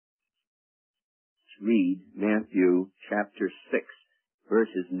read Matthew chapter 6,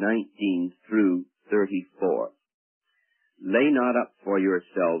 verses 19 through 34. Lay not up for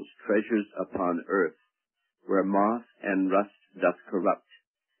yourselves treasures upon earth, where moth and rust doth corrupt,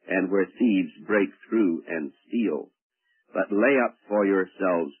 and where thieves break through and steal. But lay up for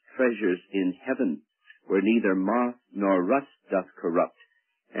yourselves treasures in heaven, where neither moth nor rust doth corrupt,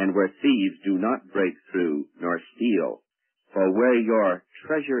 and where thieves do not break through nor steal. For where your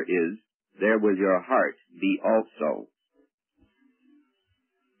treasure is, there will your heart be also.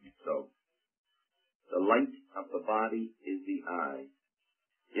 So, the light of the body is the eye.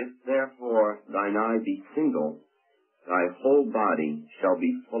 If therefore thine eye be single, thy whole body shall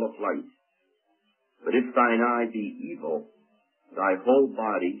be full of light. But if thine eye be evil, thy whole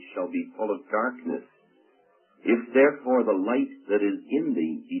body shall be full of darkness. If therefore the light that is in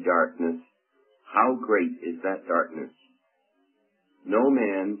thee be darkness, how great is that darkness? No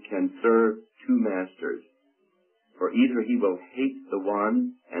man can serve two masters, for either he will hate the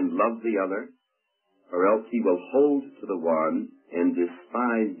one and love the other, or else he will hold to the one and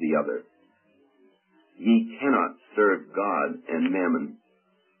despise the other. Ye cannot serve God and mammon.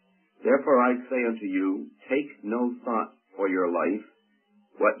 Therefore I say unto you, take no thought for your life,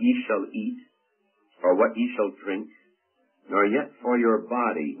 what ye shall eat, or what ye shall drink, nor yet for your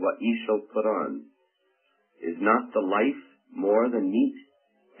body what ye shall put on. Is not the life more than meat,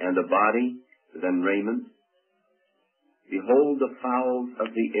 and the body than raiment? Behold the fowls of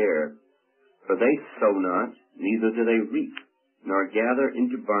the air, for they sow not, neither do they reap, nor gather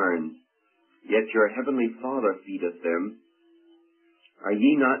into barns, yet your heavenly Father feedeth them. Are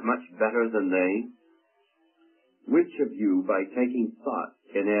ye not much better than they? Which of you, by taking thought,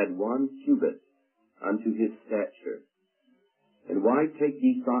 can add 1 cubit unto his stature? And why take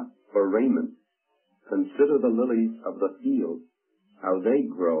ye thought for raiment? Consider the lilies of the field, how they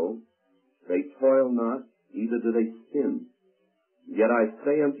grow. They toil not, neither do they spin. Yet I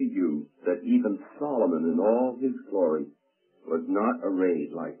say unto you, that even Solomon in all his glory was not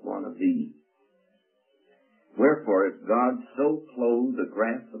arrayed like one of these. Wherefore, if God so clothe the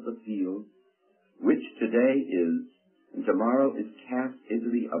grass of the field, which today is, and tomorrow is cast into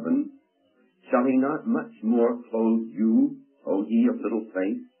the oven, shall he not much more clothe you, O ye of little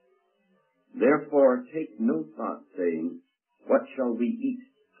faith? Therefore take no thought, saying, what shall we eat,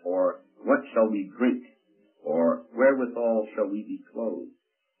 or what shall we drink, or wherewithal shall we be clothed?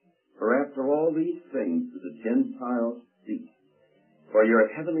 For after all these things do the Gentiles seek. For your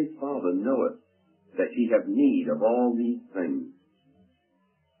heavenly Father knoweth that ye have need of all these things.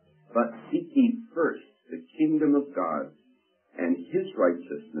 But seek ye first the kingdom of God and his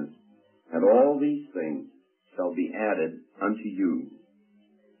righteousness, and all these things shall be added unto you.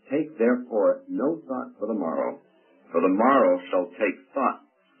 Take therefore no thought for the morrow shall take thought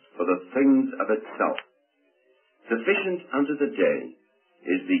for the things of itself. Sufficient unto the day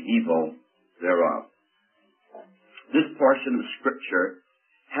is the evil thereof. This portion of Scripture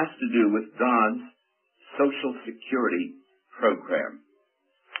has to do with God's social security program.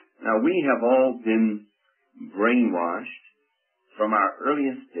 Now, we have all been brainwashed from our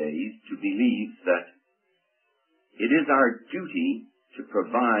earliest days to believe that it is our duty to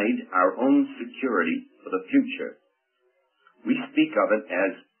provide our own security for the future. We speak of it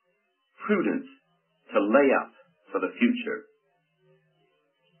as prudent to lay up for the future.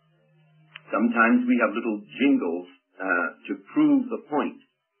 Sometimes we have little jingles to prove the point.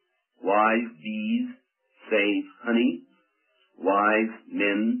 Wise bees save honey, wise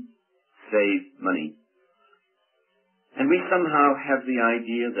men save money. And we somehow have the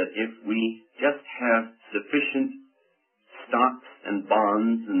idea that if we just have sufficient stocks and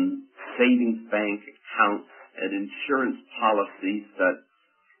bonds and savings bank accounts and insurance policies that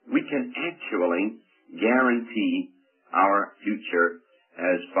we can actually guarantee our future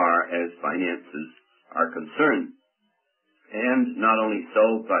as far as finances are concerned. And not only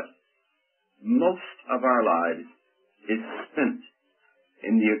so, but most of our lives is spent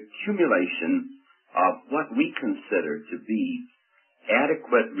in the accumulation of what we consider to be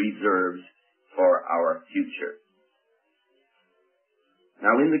adequate reserves for our future.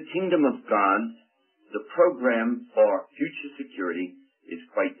 Now, in the kingdom of God, the program for future security is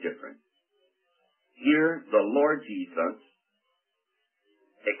quite different. Here, the Lord Jesus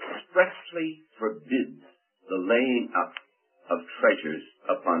expressly forbids the laying up of treasures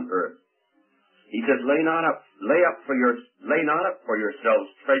upon earth. He says, lay not up for yourselves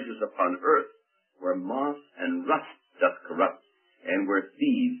treasures upon earth, where moth and rust doth corrupt, and where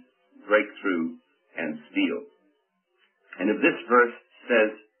thieves break through and steal. And if this verse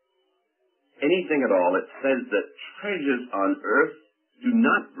says anything at all, it says that treasures on earth do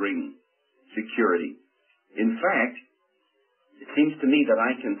not bring security. In fact, it seems to me that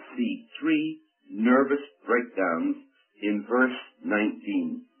I can see three nervous breakdowns in verse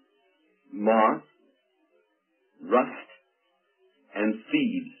 19. Moth, rust, and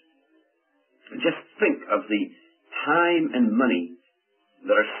thieves. Just think of the time and money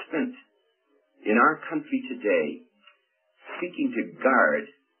that are spent in our country today seeking to guard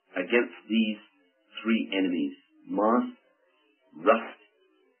against these three enemies: moth, rust,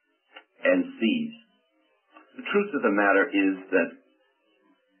 and thieves. The truth of the matter is that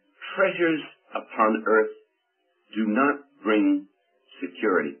treasures upon earth do not bring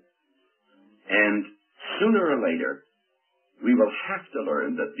security. And sooner or later, we will have to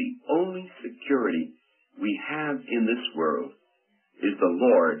learn that the only security we have in this world is the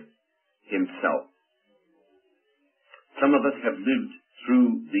Lord Himself. Some of us have lived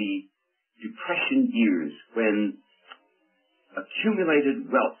through the Depression years when accumulated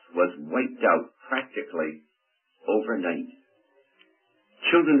wealth was wiped out practically overnight.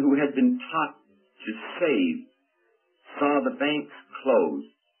 Children who had been taught to save saw the banks close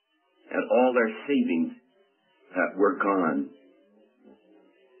and all their savings were gone.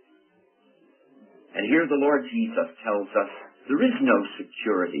 And here the Lord Jesus tells us there is no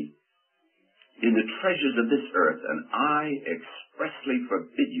security in the treasures of this earth, and I expressly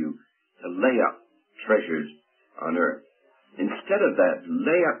forbid you to lay up treasures on earth. Instead of that,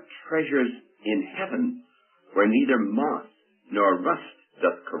 lay up treasures in heaven, where neither moth nor rust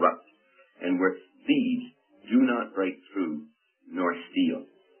doth corrupt, and where thieves do not break through nor steal.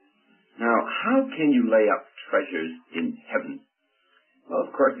 Now, how can you lay up treasures in heaven? Well,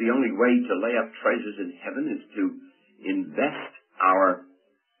 of course, the only way to lay up treasures in heaven is to invest our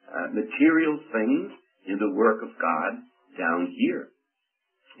material things in the work of God down here.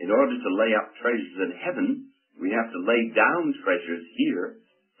 In order to lay up treasures in heaven, we have to lay down treasures here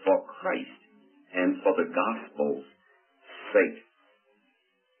for Christ and for the gospel's sake.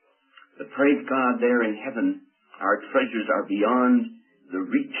 But praise God, there in heaven, our treasures are beyond the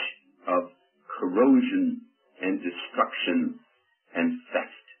reach of corrosion and destruction and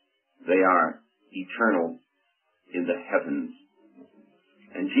theft. They are eternal in the heavens.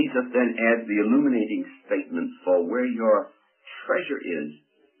 And Jesus then adds the illuminating statement, for where your treasure is,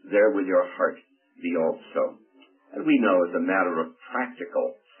 there will your heart be also. And we know as a matter of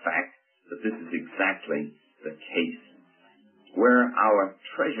practical fact that this is exactly the case. Where our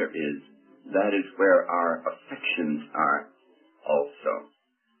treasure is, that is where our affections are also.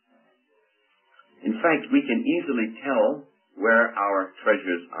 In fact, we can easily tell where our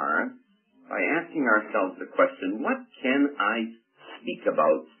treasures are by asking ourselves the question, what can I speak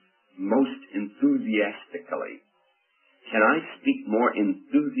about most enthusiastically? Can I speak more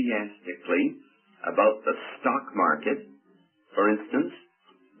enthusiastically about the stock market, for instance,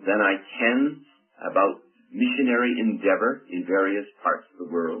 than I can about missionary endeavor in various parts of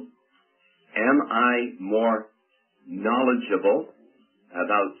the world? Am I more knowledgeable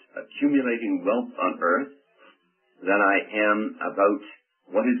about accumulating wealth on earth than I am about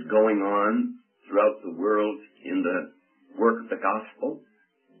what is going on throughout the world in the work of the gospel?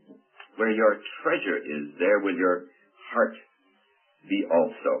 Where your treasure is, there will your heart be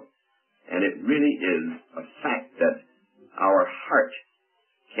also. And it really is a fact that our heart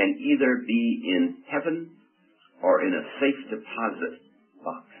can either be in heaven or in a safe deposit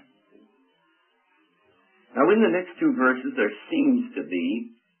box. Now, in the next two verses, there seems to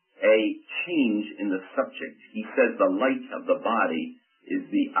be a change in the subject. He says the light of the body is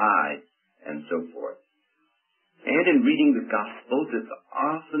the eye, and so forth. And in reading the Gospels, it's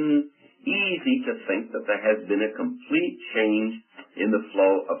often easy to think that there has been a complete change in the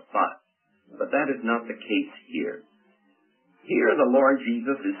flow of thought. But that is not the case here. Here the Lord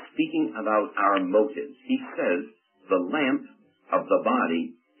Jesus is speaking about our motives. He says, the lamp of the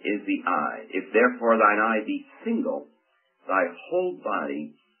body is the eye. If therefore thine eye be single, thy whole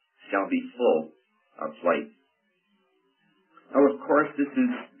body shall be full of light. Now, of course, this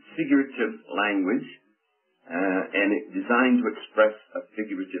is figurative language, and it's designed to express a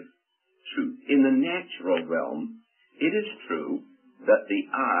figurative truth. In the natural realm, it is true that the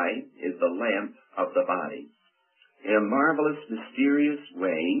eye is the lamp of the body. In a marvelous, mysterious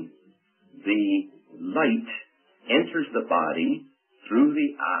way, the light enters the body through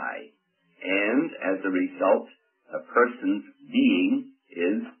the eye, and as a result, a person's being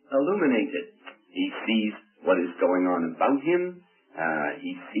is illuminated. He sees what is going on about him.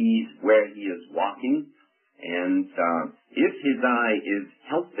 He sees where he is walking, and if his eye is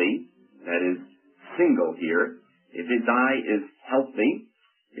healthy, that is single here, if his eye is healthy,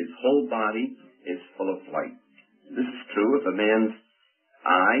 his whole body is full of light. This is true if a man's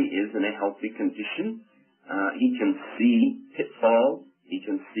eye is in a healthy condition. He can see pitfalls. He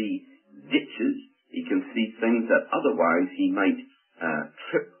can see ditches. He can see things that otherwise he might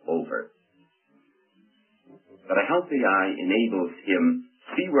trip over. But a healthy eye enables him to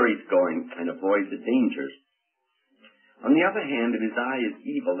see where he's going and avoid the dangers. On the other hand, if his eye is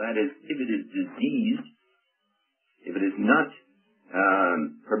evil, that is, if it is diseased, if it is not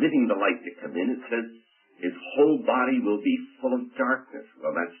permitting the light to come in, it says his whole body will be full of darkness.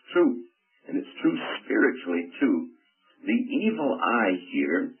 Well, that's true. And it's true spiritually, too. The evil eye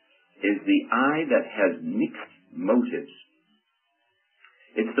here is the eye that has mixed motives.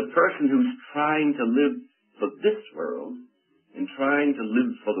 It's the person who's trying to live for this world and trying to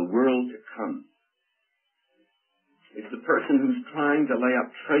live for the world to come. It's the person who's trying to lay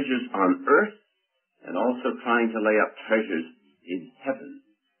up treasures on earth and also trying to lay up treasures in heaven.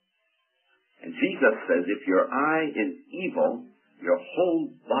 And Jesus says, if your eye is evil, your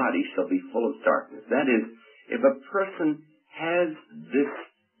whole body shall be full of darkness. That is, if a person has this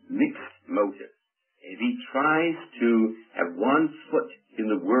mixed motive, if he tries to have one foot in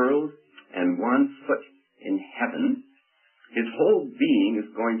the world and one foot in heaven, his whole being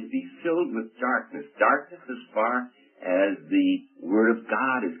is going to be filled with darkness. Darkness as far as the Word of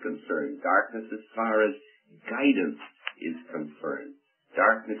God is concerned. Darkness as far as guidance is concerned.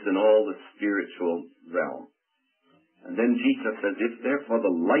 Darkness in all the spiritual realm. And then Jesus says, if therefore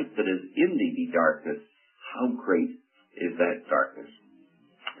the light that is in thee be darkness, how great is that darkness?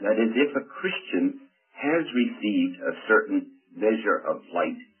 That is, if a Christian has received a certain measure of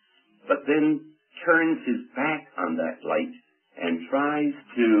light, but then turns his back on that light and tries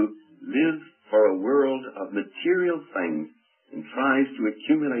to live for a world of material things and tries to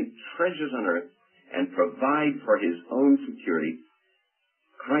accumulate treasures on earth and provide for his own security,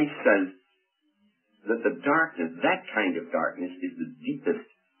 Christ says that the darkness, that kind of darkness, is the deepest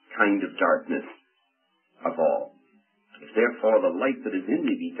kind of darkness of all. If therefore the light that is in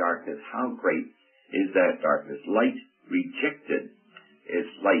thee be darkness, how great is that darkness? Light rejected is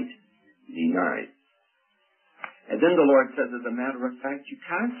light denied. And then the Lord says, as a matter of fact, you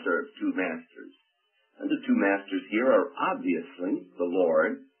can't serve two masters. And the two masters here are obviously the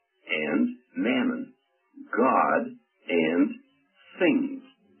Lord and mammon, God and things.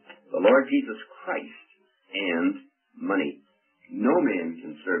 The Lord Jesus Christ and money. No man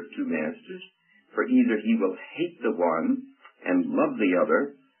can serve two masters, for either he will hate the one and love the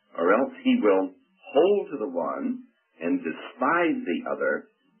other, or else he will hold to the one and despise the other.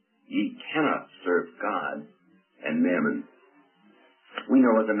 Ye cannot serve God and mammon. We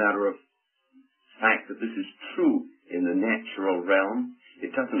know as a matter of fact that this is true in the natural realm.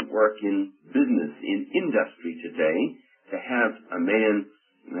 It doesn't work in business, in industry today, to have a man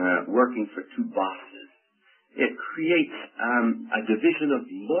working for two bosses. It creates a division of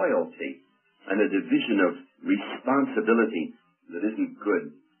loyalty and a division of responsibility that isn't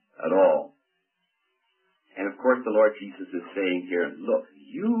good at all. And of course the Lord Jesus is saying here, look,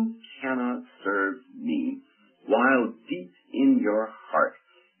 you cannot serve me while deep in your heart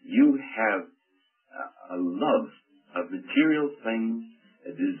you have a love of material things,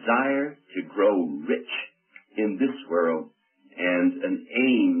 a desire to grow rich in this world, and an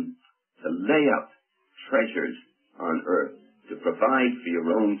aim to lay up treasures on earth, to provide for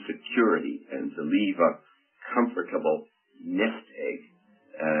your own security and to leave a comfortable nest egg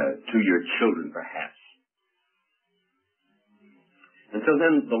to your children, perhaps. And so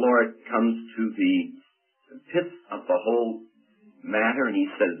then the Lord comes to the pith of the whole matter, and he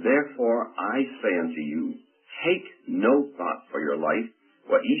says, therefore I say unto you, take no thought for your life,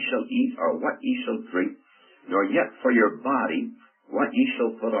 what ye shall eat or what ye shall drink, nor yet for your body what ye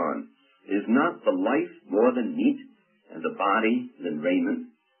shall put on. Is not the life more than meat, and the body than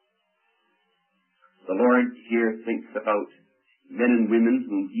raiment? The Lord here thinks about men and women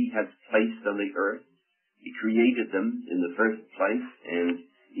whom he has placed on the earth. He created them in the first place, and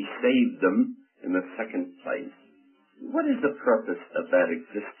he saved them in the second place. What is the purpose of that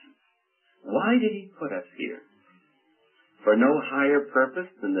existence? Why did he put us here? For no higher purpose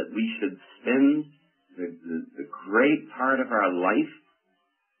than that we should spend the great part of our life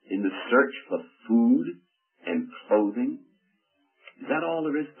in the search for food and clothing? Is that all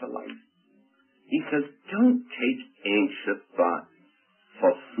there is to life? He says, don't take anxious thought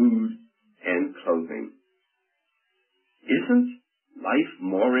for food and clothing. Isn't life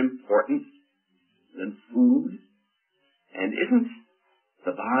more important than food? And isn't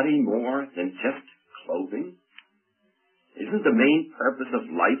the body more than just clothing? Isn't the main purpose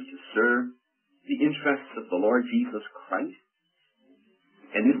of life to serve the interests of the Lord Jesus Christ?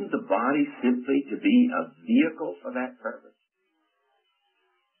 And isn't the body simply to be a vehicle for that purpose?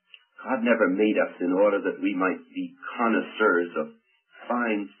 God never made us in order that we might be connoisseurs of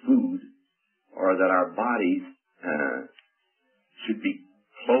fine food, or that our bodies should be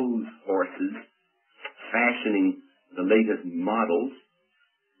clothes horses, fashioning the latest models.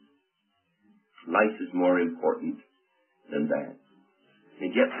 Life is more important than that.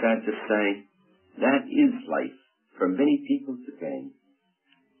 And yet, sad to say, that is life for many people today.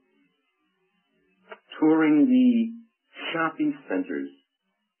 Touring the shopping centers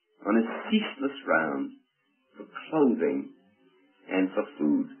on a ceaseless round for clothing and for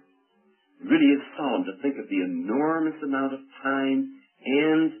food. It really is solemn to think of the enormous amount of time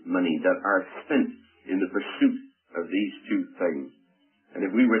and money that are spent in the pursuit of these two things. And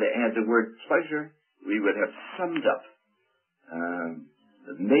if we were to add the word pleasure, we would have summed up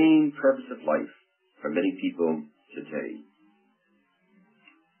the main purpose of life for many people today.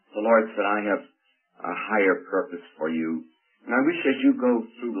 The Lord said, I have a higher purpose for you. And I wish as you go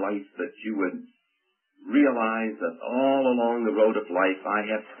through life that you would realize that all along the road of life I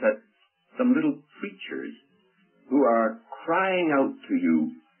have set some little creatures who are crying out to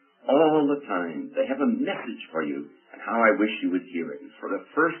you all the time. They have a message for you, and how I wish you would hear it. And for the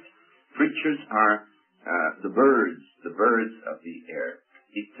first creatures are the birds of the air.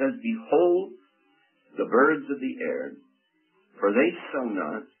 It says, behold, the birds of the air, for they sow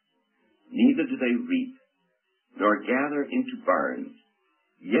not, neither do they reap, nor gather into barns,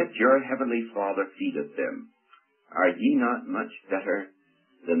 yet your heavenly Father feedeth them. Are ye not much better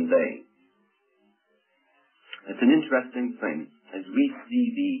than they? It's an interesting thing. As we see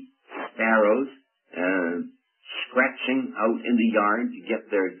the sparrows scratching out in the yard to get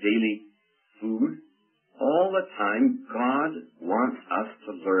their daily food, all the time God wants us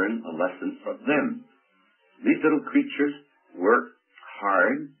to learn a lesson from them. These little creatures work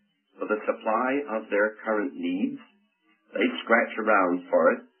hard for the supply of their current needs. They scratch around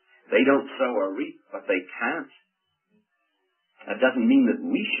for it. They don't sow or reap, but they can't. That doesn't mean that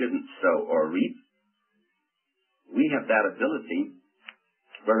we shouldn't sow or reap. We have that ability,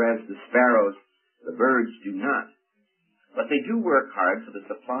 whereas the sparrows, the birds, do not. But they do work hard for the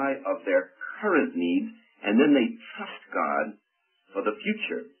supply of their current needs, and then they trust God for the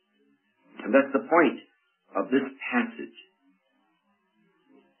future. And that's the point of this passage.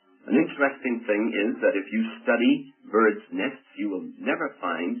 An interesting thing is that if you study birds' nests, you will never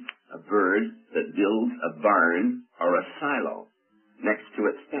find a bird that builds a barn or a silo next to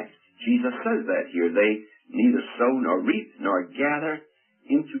its nest. Jesus says that here. They neither sow nor reap nor gather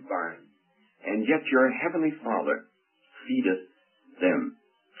into barns, and yet your heavenly Father feedeth them.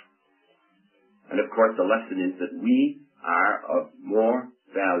 And of course the lesson is that we are of more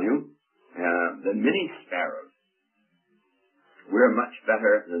value than many sparrows. We're much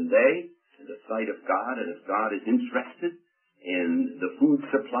better than they in the sight of God, and if God is interested in the food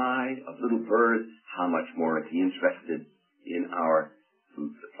supply of little birds, how much more is He interested in our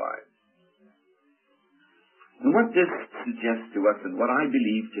food supply? And what this suggests to us, and what I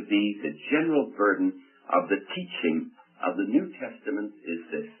believe to be the general burden of the teaching of the New Testament, is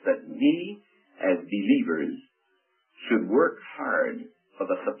this, that we as believers should work hard for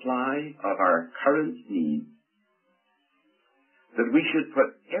the supply of our current needs, that we should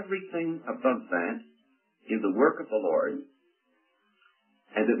put everything above that in the work of the Lord,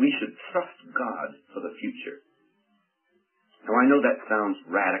 and that we should trust God for the future. Now, I know that sounds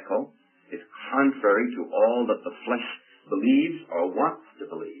radical. It's contrary to all that the flesh believes or wants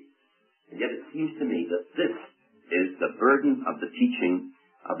to believe. And yet it seems to me that this is the burden of the teaching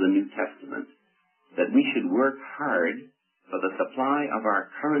of the New Testament, that we should work hard for the supply of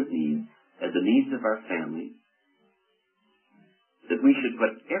our current needs and the needs of our family, that we should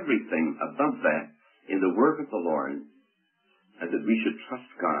put everything above that in the work of the Lord, and that we should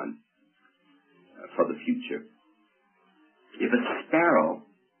trust God for the future. If a sparrow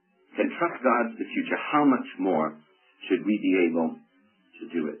can trust God for the future, how much more should we be able to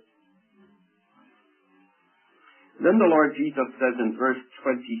do it? Then the Lord Jesus says in verse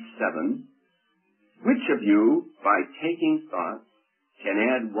 27, which of you, by taking thought, can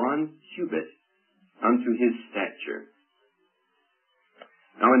add 1 cubit unto his stature?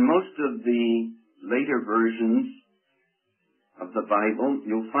 Now, in most of the later versions of the Bible,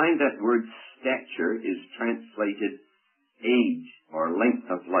 you'll find that word stature is translated age or length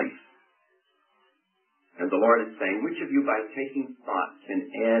of life. And the Lord is saying, which of you by taking thought can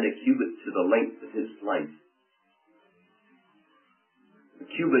add a cubit to the length of his life? A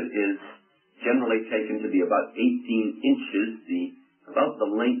cubit is generally taken to be about 18 inches, about the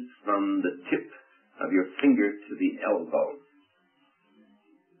length from the tip of your finger to the elbow.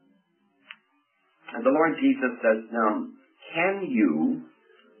 And the Lord Jesus says, now, can you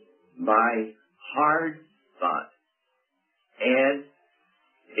by hard thought, add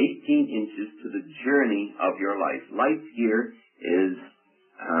 18 inches to the journey of your life. Life here is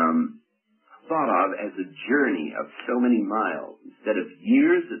thought of as a journey of so many miles. Instead of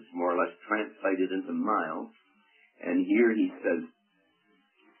years, it's more or less translated into miles. And here he says,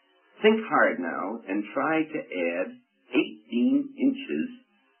 think hard now and try to add 18 inches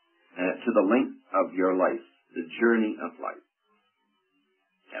to the length of your life, the journey of life.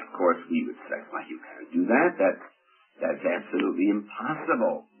 And of course we would say, well, you can't do that. That's absolutely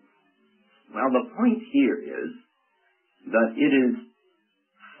impossible. Well, the point here is that it is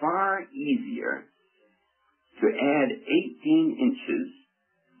far easier to add 18 inches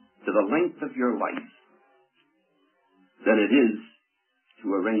to the length of your life than it is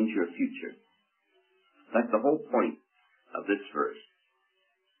to arrange your future. That's the whole point of this verse.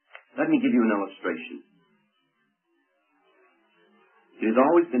 Let me give you an illustration. It has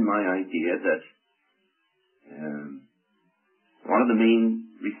always been my idea that one of the main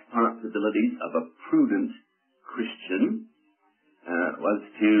responsibilities of a prudent Christian was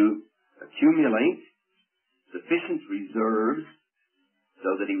to accumulate sufficient reserves so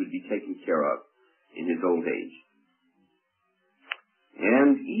that he would be taken care of in his old age.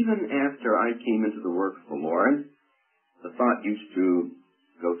 And even after I came into the work of the Lord, the thought used to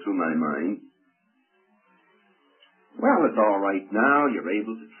go through my mind, well, it's all right now. You're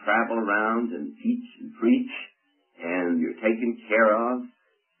able to travel around and teach and preach, and you're taken care of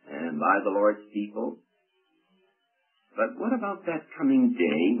and by the Lord's people. But what about that coming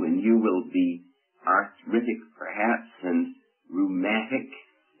day when you will be arthritic, perhaps, and rheumatic,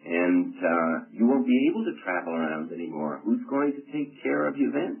 and you won't be able to travel around anymore? Who's going to take care of you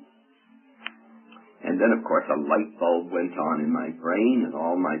then? And then, of course, a light bulb went on in my brain, and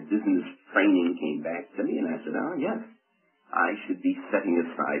all my business training came back to me, and I said, oh, yes, I should be setting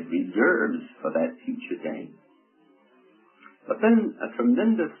aside reserves for that future day. But then a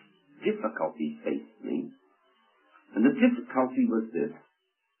tremendous difficulty faced me, and the difficulty was this: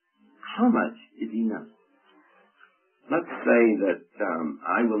 how much is enough? Let's say that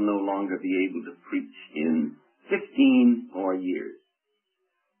I will no longer be able to preach in 15 more years.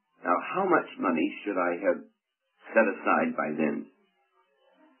 Now, how much money should I have set aside by then?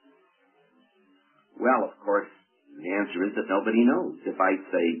 Well, of course, the answer is that nobody knows. If I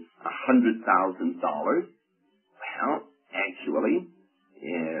say $100,000, well, actually,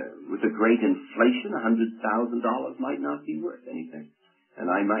 with a great inflation, $100,000 might not be worth anything.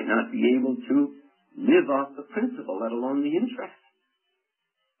 And I might not be able to live off the principal, let alone the interest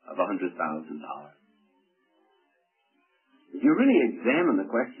of $100,000. If you really examine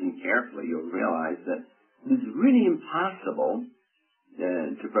the question carefully, you'll realize that it's really impossible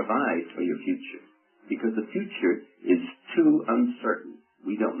to provide for your future, because the future is too uncertain.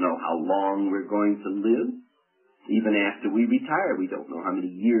 We don't know how long we're going to live. Even after we retire, we don't know how many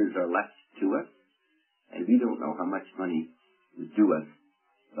years are left to us, and we don't know how much money is due us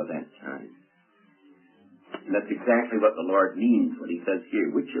for that time. And that's exactly what the Lord means when he says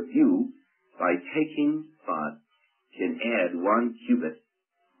here, which of you, by taking thought, can add 1 cubit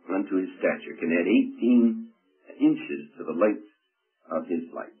unto his stature, can add 18 inches to the length of his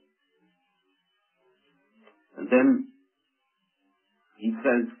life. And then he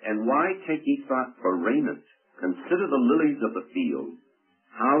says, and why take ye thought for raiment? Consider the lilies of the field,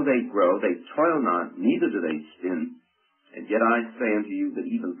 how they grow, they toil not, neither do they spin. And yet I say unto you that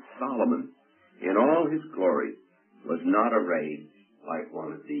even Solomon, in all his glory, was not arrayed like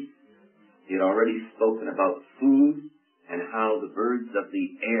one of these. He had already spoken about food and how the birds of the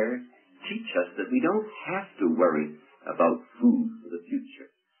air teach us that we don't have to worry about food for the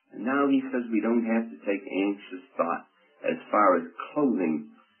future. And now he says we don't have to take anxious thought as far as clothing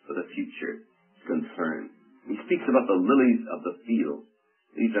for the future is concerned. He speaks about the lilies of the field.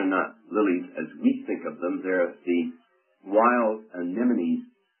 These are not lilies as we think of them. They're the wild anemones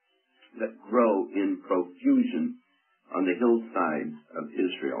that grow in profusion on the hillsides of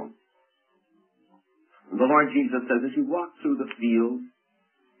Israel. And the Lord Jesus says, as you walk through the field,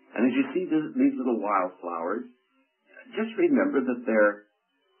 and as you see these little wildflowers, just remember that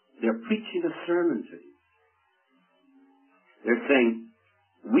they're preaching a sermon to you. They're saying,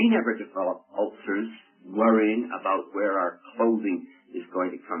 we never develop ulcers worrying about where our clothing is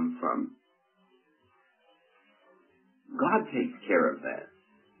going to come from. God takes care of that.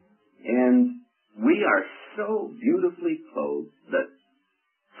 And we are so beautifully clothed that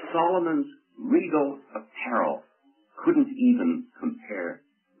Solomon's regal apparel couldn't even compare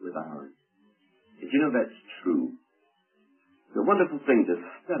with ours. Did you know that's true? It's a wonderful thing to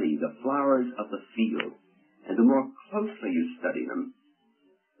study the flowers of the field. And the more closely you study them,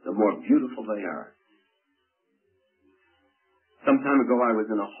 the more beautiful they are. Some time ago I was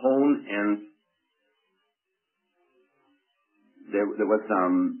in a home and there was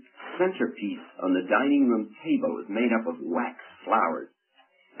centerpiece on the dining room table. It was made up of wax flowers.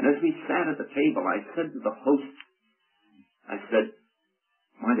 And as we sat at the table, I said to the host, I said,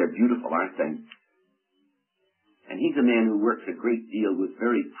 "My, they're beautiful, aren't they?" And he's a man who works a great deal with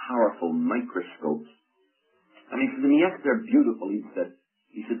very powerful microscopes. And he said to me, "Yes, they're beautiful," he said,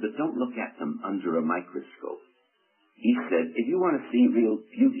 "but don't look at them under a microscope." He said, "If you want to see real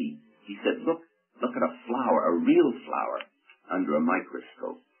beauty," he said, look at a flower, a real flower, under a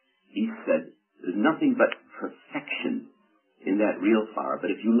microscope." He said, "There's nothing but perfection in that real flower.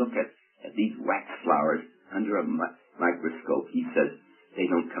 But if you look at these wax flowers under a microscope," he says, "they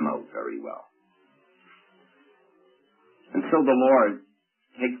don't come out very well." And so the Lord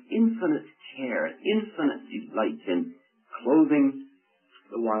takes infinite care, infinite delight in clothing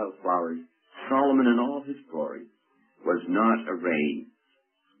the wildflowers. Solomon in all his glory was not arrayed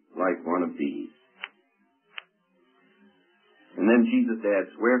like one of these. And then Jesus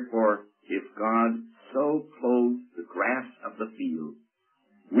adds, "Wherefore, if God so clothe the grass of the field,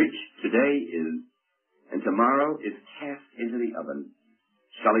 which today is, and tomorrow is cast into the oven,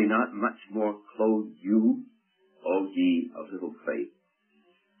 shall he not much more clothe you, O ye of little faith?"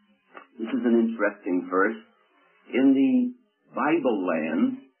 This is an interesting verse. In the Bible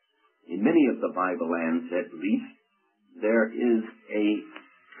lands, in many of the Bible lands at least, there is a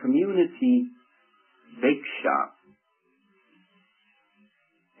community bake shop.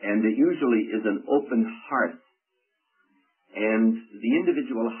 And it usually is an open hearth. And the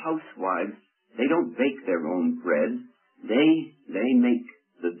individual housewives, they don't bake their own bread. They make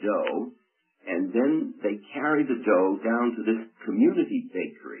the dough, and then they carry the dough down to this community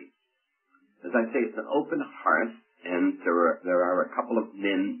bakery. As I say, it's an open hearth, and there are a couple of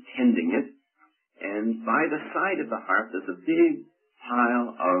men tending it. And by the side of the hearth is a big pile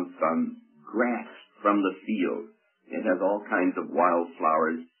of grass from the field. It has all kinds of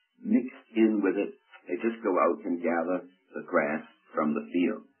wildflowers mixed in with it. They just go out and gather the grass from the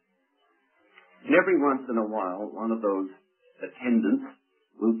field. And every once in a while, one of those attendants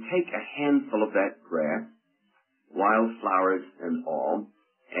will take a handful of that grass, wildflowers and all,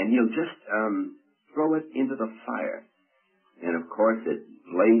 and he'll just throw it into the fire. And of course it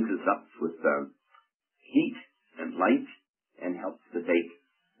blazes up with heat and light and helps to bake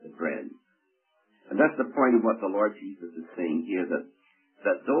the bread. And that's the point of what the Lord Jesus is saying here,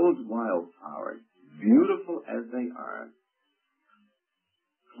 that those wildflowers, beautiful as they are,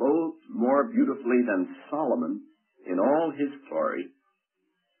 clothed more beautifully than Solomon in all his glory,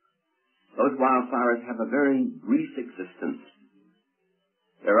 those wildflowers have a very brief existence.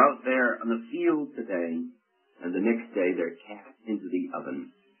 They're out there on the field today, and the next day they're cast into the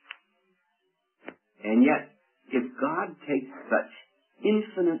oven. And yet, if God takes such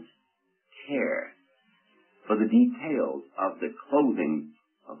infinite care for the details of the clothing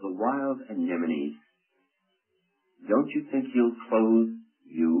of the wild anemones, don't you think he'll clothe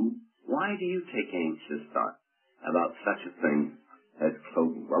you? Why do you take anxious thought about such a thing as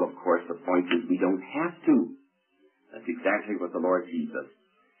clothing? Well, of course, the point is we don't have to. That's exactly what the Lord Jesus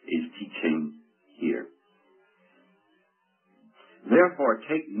is teaching here. "Therefore,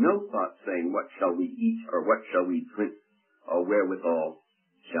 take no thought, saying, What shall we eat, or what shall we drink, or wherewithal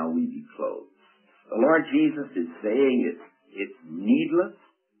shall we be clothed?" The Lord Jesus is saying it's needless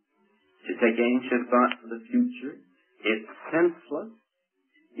to take anxious thought for the future. It's senseless.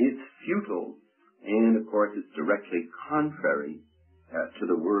 It's futile. And, of course, it's directly contrary to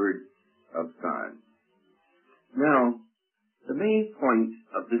the Word of God. Now, the main point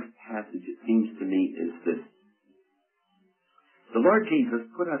of this passage, it seems to me, is this. The Lord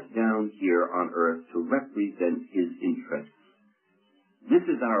Jesus put us down here on earth to represent His interests. This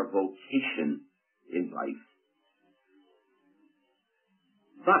is our vocation in life.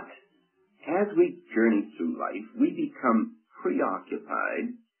 But as we journey through life, we become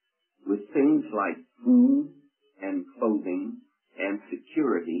preoccupied with things like food and clothing and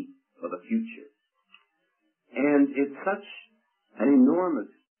security for the future. And it's such an enormous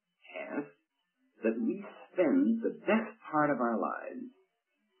task that we spend the best part of our lives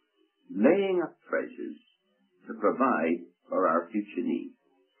laying up treasures to provide for our future needs.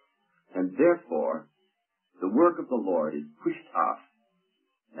 And therefore, the work of the Lord is pushed off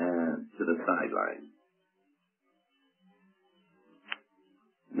to the sideline.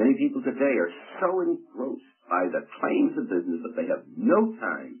 Many people today are so engrossed by the claims of business that they have no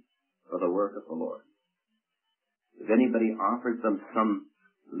time for the work of the Lord. If anybody offers them some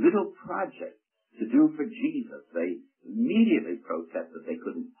little project to do for Jesus, they immediately protest that they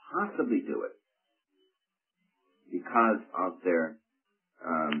couldn't possibly do it because of their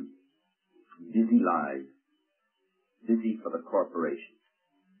busy lives, busy for the corporation.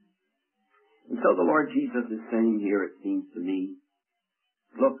 And so the Lord Jesus is saying here, it seems to me,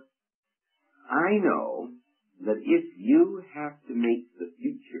 look, I know that if you have to make the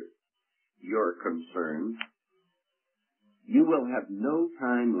future your concern, you will have no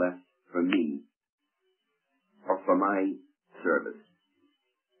time left for me or for my service.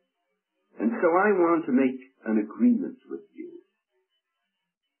 And so I want to make an agreement with you.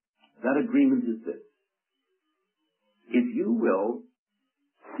 That agreement is this. If you will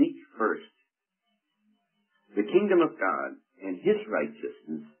seek first the kingdom of God and His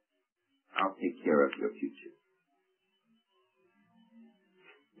righteousness, I'll take care of your future.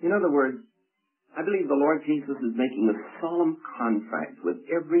 In other words, I believe the Lord Jesus is making a solemn contract with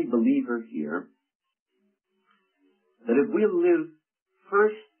every believer here that if we'll live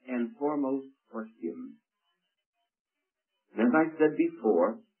first and foremost for Him, and as I said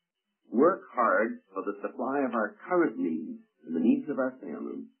before, work hard for the supply of our current needs and the needs of our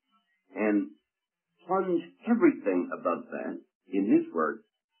family, and plunge everything above that in His work,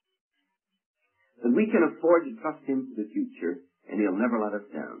 then we can afford to trust Him for the future, and He'll never let us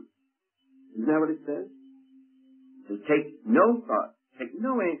down. Isn't that what it says? So take no thought, take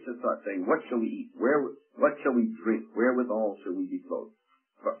no anxious thought saying, what shall we eat? What shall we drink? Wherewithal shall we be clothed?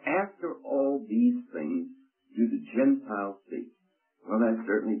 For after all these things do the Gentiles seek. Well, that's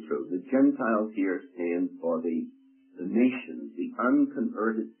certainly true. The Gentiles here stand for the nations, the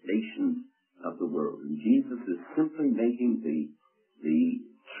unconverted nations of the world. And Jesus is simply making the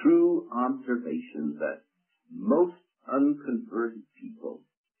true observation that most unconverted people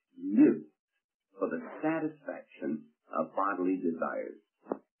live for the satisfaction of bodily desires.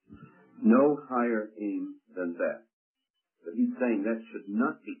 No higher aim than that. But He's saying that should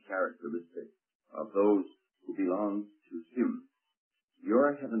not be characteristic of those who belong to Him.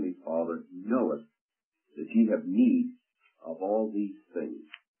 Your heavenly Father knoweth that ye have need of all these things.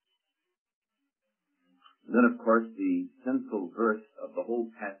 And then, of course, the central verse of the whole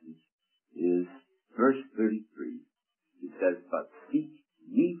passage is verse 33. It says, but seek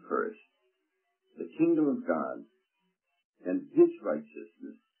ye first the kingdom of God and His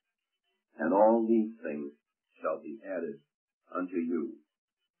righteousness, and all these things shall be added unto you.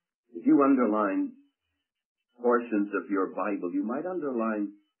 If you underline portions of your Bible, you might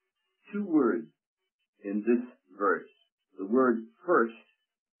underline two words in this verse. The word first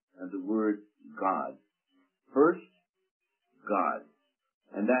and the word God. First, God.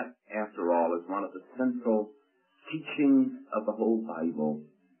 And that, after all, is one of the central teachings of the whole Bible.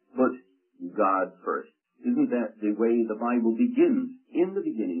 Put God first. Isn't that the way the Bible begins? In the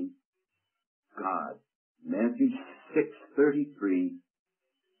beginning, God. Matthew 6:33,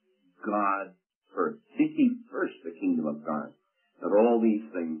 God first. Seek ye first the kingdom of God, and all these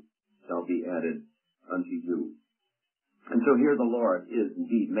things shall be added unto you. And so here the Lord is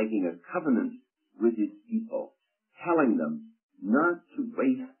indeed making a covenant with His people, telling them not to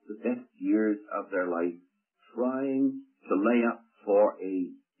waste the best years of their life trying to lay up for a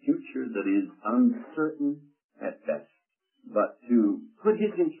future that is uncertain at best, but to put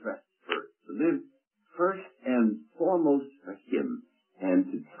His interest first, to live first and foremost for Him, and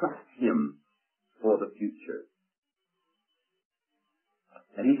to trust Him for the future.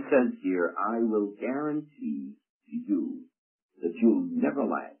 And He says here, I will guarantee to you that you'll never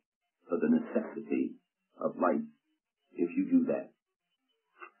lack for the necessity of life if you do that.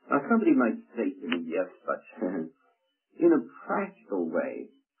 Now somebody might say to me, yes, but in a practical way,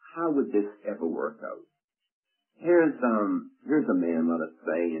 how would this ever work out? Here's a man, let us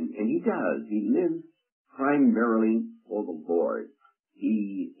say, and he lives primarily for the Lord.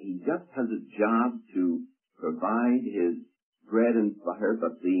 He just has a job to provide his bread and butter,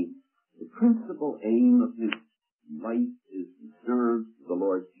 but the principal aim of his life is to serve the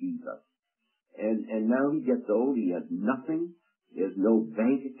Lord Jesus. And now he gets old, he has nothing. He has no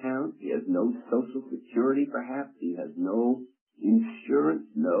bank account. He has no Social Security, perhaps. He has no insurance,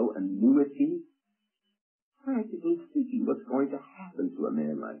 no annuity. Practically speaking, what's going to happen to a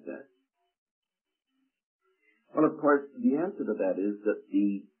man like that? Well, of course, the answer to that is that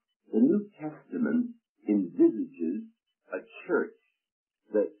the New Testament envisages a church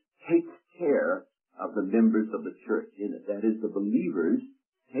that takes care of the members of the church in it. That is, the believers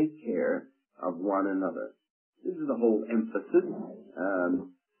take care of one another. This is the whole emphasis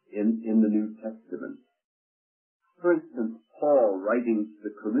in the New Testament. For instance, Paul, writing to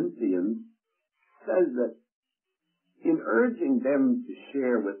the Corinthians, says that in urging them to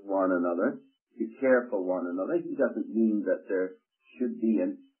share with one another, to care for one another, he doesn't mean that there should be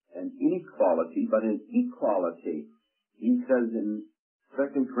an an inequality, but an equality. He says in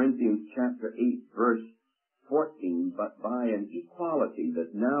 2 Corinthians chapter 8, verse 14, but by an equality,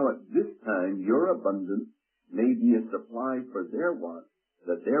 that now at this time your abundance may be a supply for their want,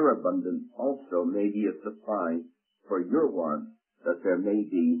 that their abundance also may be a supply for your want, that there may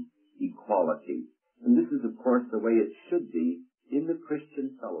be equality. And this is, of course, the way it should be in the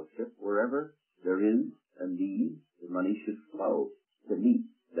Christian fellowship. Wherever there is a need, the money should flow to meet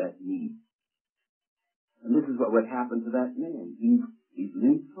that need. And this is what would happen to that man. He's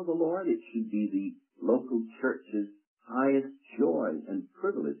lived for the Lord. It should be the local church's highest joy and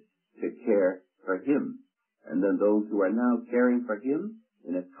privilege to care for him. And then those who are now caring for him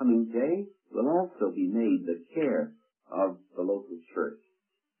in a coming day will also be made the care of the local church.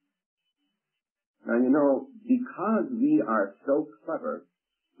 Now, you know, because we are so clever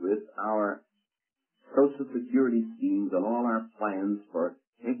with our Social Security schemes and all our plans for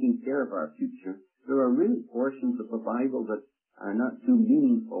taking care of our future, there are really portions of the Bible that are not too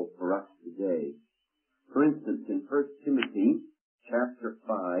meaningful for us today. For instance, in 1 Timothy chapter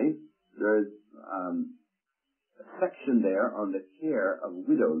 5, there's a section there on the care of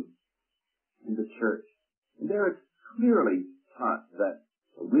widows in the church. And there it's clearly taught that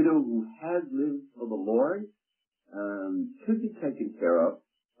a widow who has lived for the Lord should be taken care of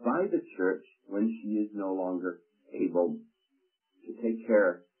by the church when she is no longer able to take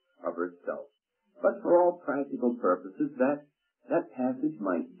care of herself. But for all practical purposes, that passage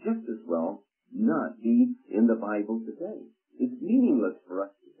might just as well not be in the Bible today. It's meaningless for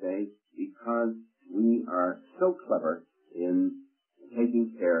us today because we are so clever in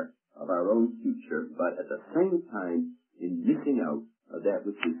taking care of our own future, but at the same time in missing out that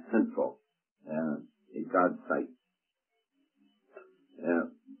which is central in God's sight.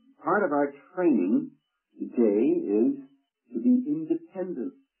 Part of our training today is to be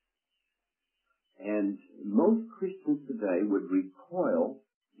independent. And most Christians today would recoil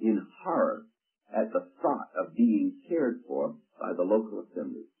in horror at the thought of being cared for by the local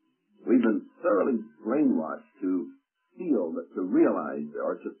assembly. We've been thoroughly brainwashed to feel, to realize,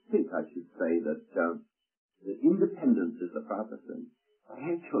 or to think, I should say, that independence is the proper thing.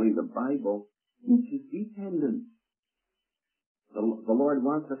 Actually, the Bible teaches dependence. The Lord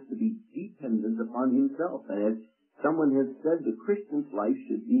wants us to be dependent upon Himself. And as someone has said, the Christian's life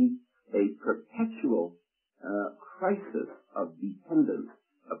should be a perpetual crisis of dependence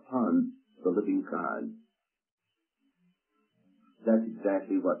upon the living God. That's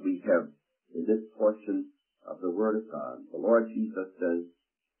exactly what we have in this portion of the Word of God. The Lord Jesus says,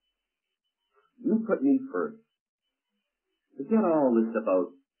 you put me first. Forget all this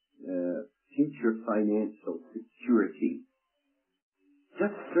about future financial security.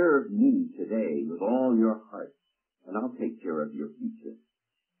 Just serve me today with all your heart, and I'll take care of your future.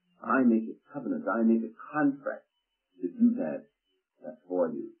 I make a covenant, I make a contract to do that for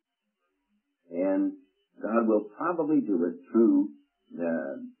you. And God will probably do it through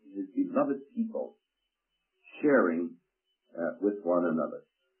His beloved people sharing with one another.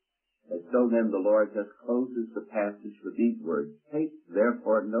 And so then the Lord just closes the passage with these words, take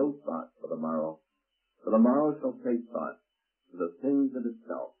therefore no thought for the morrow shall take thought for the things of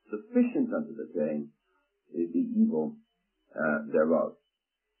itself. Sufficient unto the day is the evil thereof.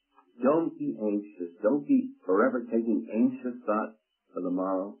 Don't be anxious. Don't be forever taking anxious thought for the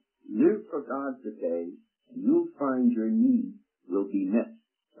morrow. Live for God today, and you'll find your need will be met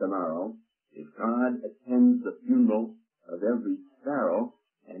tomorrow. If God attends the funeral of every sparrow,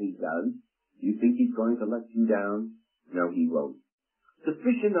 and He does, do you think He's going to let you down? No, He won't.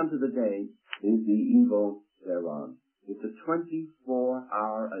 Sufficient unto the day is the evil thereof. It's a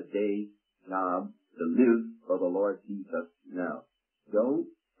 24-hour-a-day job to live for the Lord Jesus now. Don't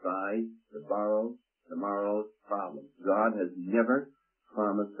try to borrow tomorrow's problems. God has never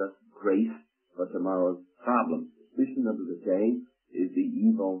promised us grace for tomorrow's problems. Sufficient unto the day is the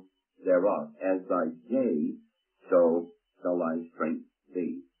evil thereof. As thy day, so shall thy strength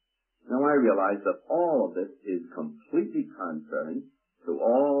be. Now I realize that all of this is completely contrary to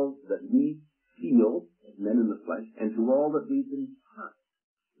all that we feel as men in the flesh and to all that we've been taught.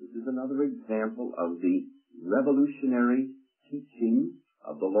 This is another example of the revolutionary teaching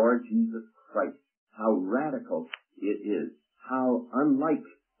of the Lord Jesus Christ. How radical it is. How unlike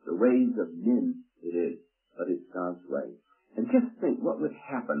the ways of men it is. But it's God's way. And just think what would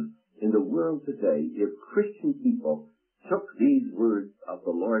happen in the world today if Christian people took these words of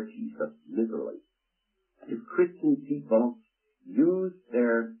the Lord Jesus literally. If Christian people used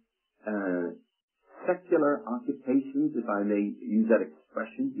their secular occupations, if I may use that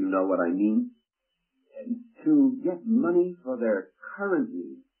expression, you know what I mean, to get money for their current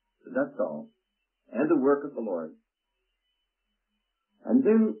needs, That's all. And the work of the Lord. And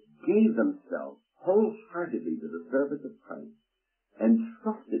then gave themselves wholeheartedly to the service of Christ and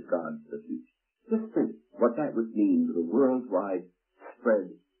trusted God for the future. Just think what that would mean to the worldwide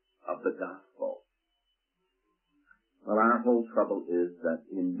spread of the gospel. Well, our whole trouble is that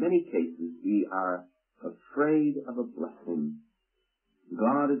in many cases we are afraid of a blessing.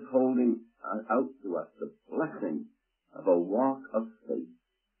 God is holding out to us the blessing of a walk of faith.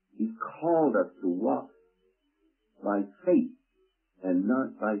 He's called us to walk by faith and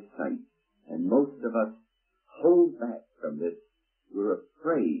not by sight. And most of us hold back from this. We're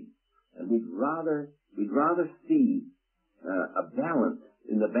afraid, and we'd rather see a balance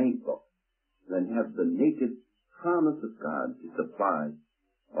in the bank book than have the naked promise of God to supply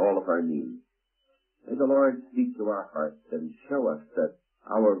all of our needs. May the Lord speak to our hearts and show us that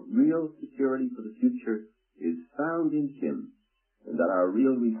our real security for the future is found in Him, and that our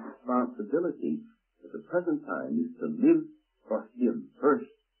real responsibility at the present time is to live for Him first